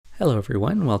Hello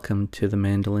everyone, welcome to the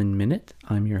Mandolin Minute.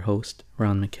 I'm your host,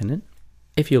 Ron McKinnon.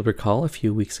 If you'll recall, a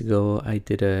few weeks ago I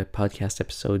did a podcast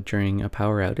episode during a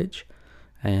power outage,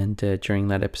 and during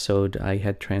that episode I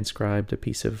had transcribed a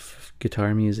piece of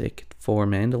guitar music for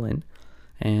mandolin,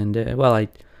 and I'd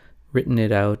written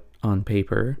it out on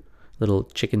paper, little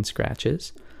chicken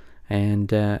scratches,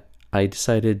 and I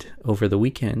decided over the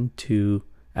weekend to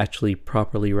actually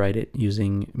properly write it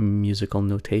using musical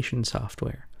notation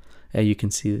software. You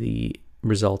can see the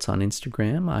results on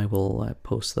Instagram. I will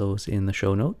post those in the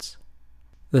show notes.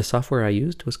 The software I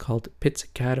used was called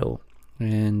Pizzicato,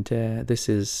 and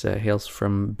this hails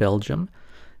from Belgium.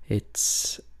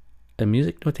 It's a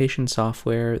music notation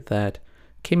software that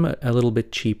came a little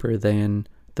bit cheaper than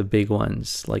the big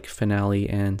ones like Finale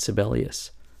and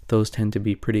Sibelius. Those tend to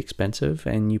be pretty expensive,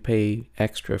 and you pay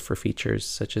extra for features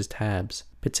such as tabs.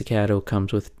 Pizzicato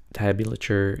comes with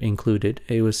tabulature included.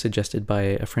 It was suggested by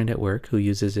a friend at work who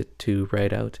uses it to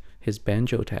write out his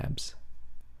banjo tabs.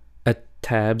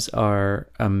 Tabs are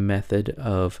a method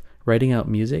of writing out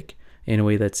music in a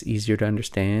way that's easier to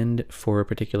understand for a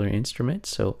particular instrument.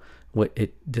 So what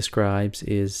it describes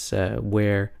is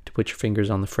where to put your fingers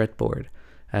on the fretboard,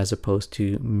 as opposed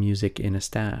to music in a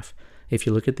staff. If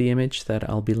you look at the image that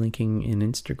I'll be linking in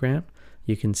Instagram,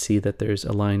 you can see that there's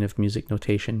a line of music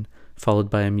notation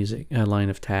followed by a line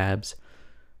of tabs,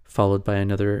 followed by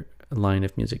another line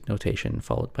of music notation,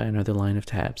 followed by another line of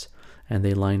tabs, and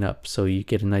they line up. So you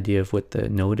get an idea of what the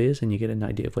note is, and you get an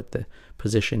idea of what the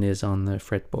position is on the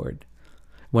fretboard.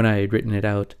 When I had written it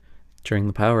out during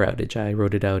the power outage, I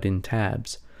wrote it out in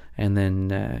tabs, and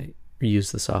then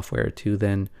used the software to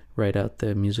then write out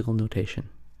the musical notation.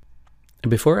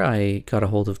 Before I got a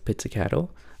hold of Pizzicato,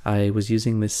 I was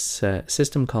using this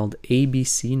system called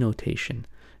ABC Notation,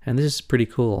 and this is pretty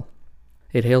cool.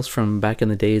 It hails from back in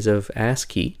the days of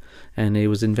ASCII, and it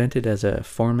was invented as a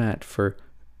format for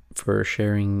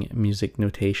sharing music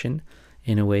notation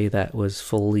in a way that was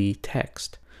fully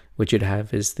text. What you'd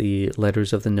have is the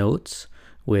letters of the notes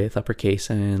with uppercase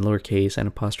and lowercase and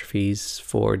apostrophes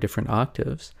for different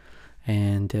octaves.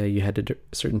 And you had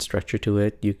a certain structure to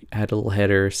it. You had a little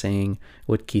header saying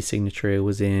what key signature it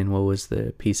was in, what was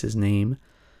the piece's name.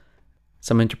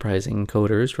 Some enterprising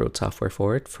coders wrote software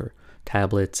for it, for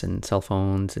tablets and cell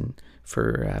phones and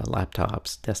for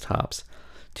laptops, desktops,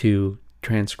 to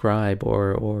transcribe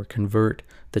or convert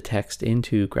the text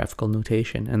into graphical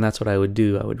notation. And that's what I would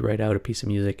do. I would write out a piece of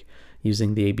music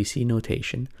using the ABC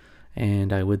notation,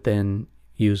 and I would then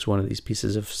use one of these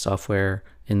pieces of software,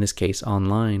 in this case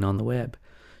online on the web,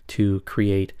 to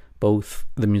create both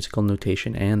the musical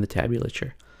notation and the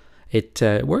tabulature. It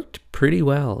worked pretty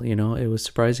well, it was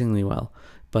surprisingly well,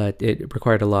 but it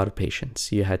required a lot of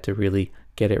patience. You had to really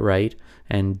get it right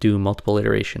and do multiple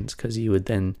iterations, because you would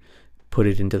then put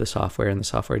it into the software and the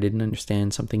software didn't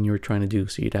understand something you were trying to do,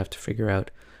 so you'd have to figure out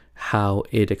how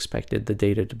it expected the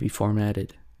data to be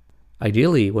formatted.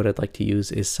 Ideally, what I'd like to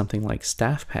use is something like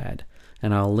StaffPad,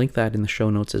 and I'll link that in the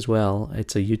show notes as well.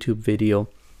 It's a YouTube video,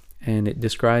 and it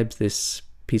describes this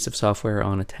piece of software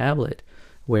on a tablet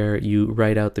where you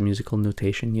write out the musical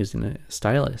notation using a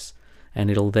stylus,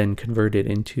 and it'll then convert it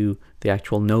into the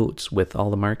actual notes with all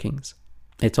the markings.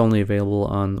 It's only available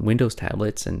on Windows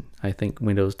tablets, and I think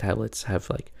Windows tablets have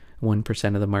like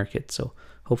 1% of the market, so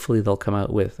hopefully they'll come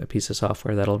out with a piece of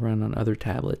software that'll run on other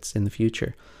tablets in the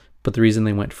future. But the reason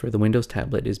they went for the Windows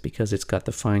tablet is because it's got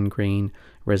the fine grain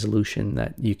resolution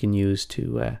that you can use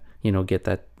to, get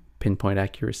that pinpoint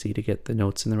accuracy to get the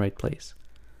notes in the right place.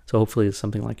 So hopefully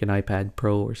something like an iPad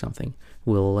Pro or something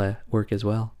will work as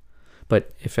well.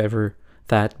 But if ever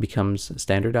that becomes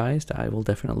standardized, I will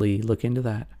definitely look into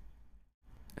that.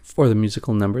 For the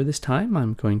musical number this time,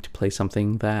 I'm going to play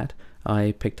something that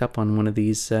I picked up on one of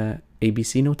these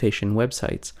ABC notation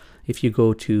websites. If you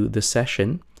go to The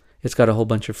Session, it's got a whole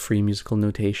bunch of free musical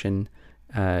notation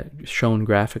shown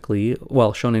graphically,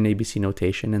 shown in ABC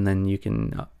notation, and then you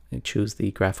can choose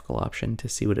the graphical option to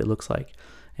see what it looks like.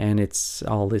 And it's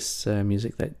all this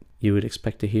music that you would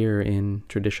expect to hear in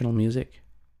traditional music.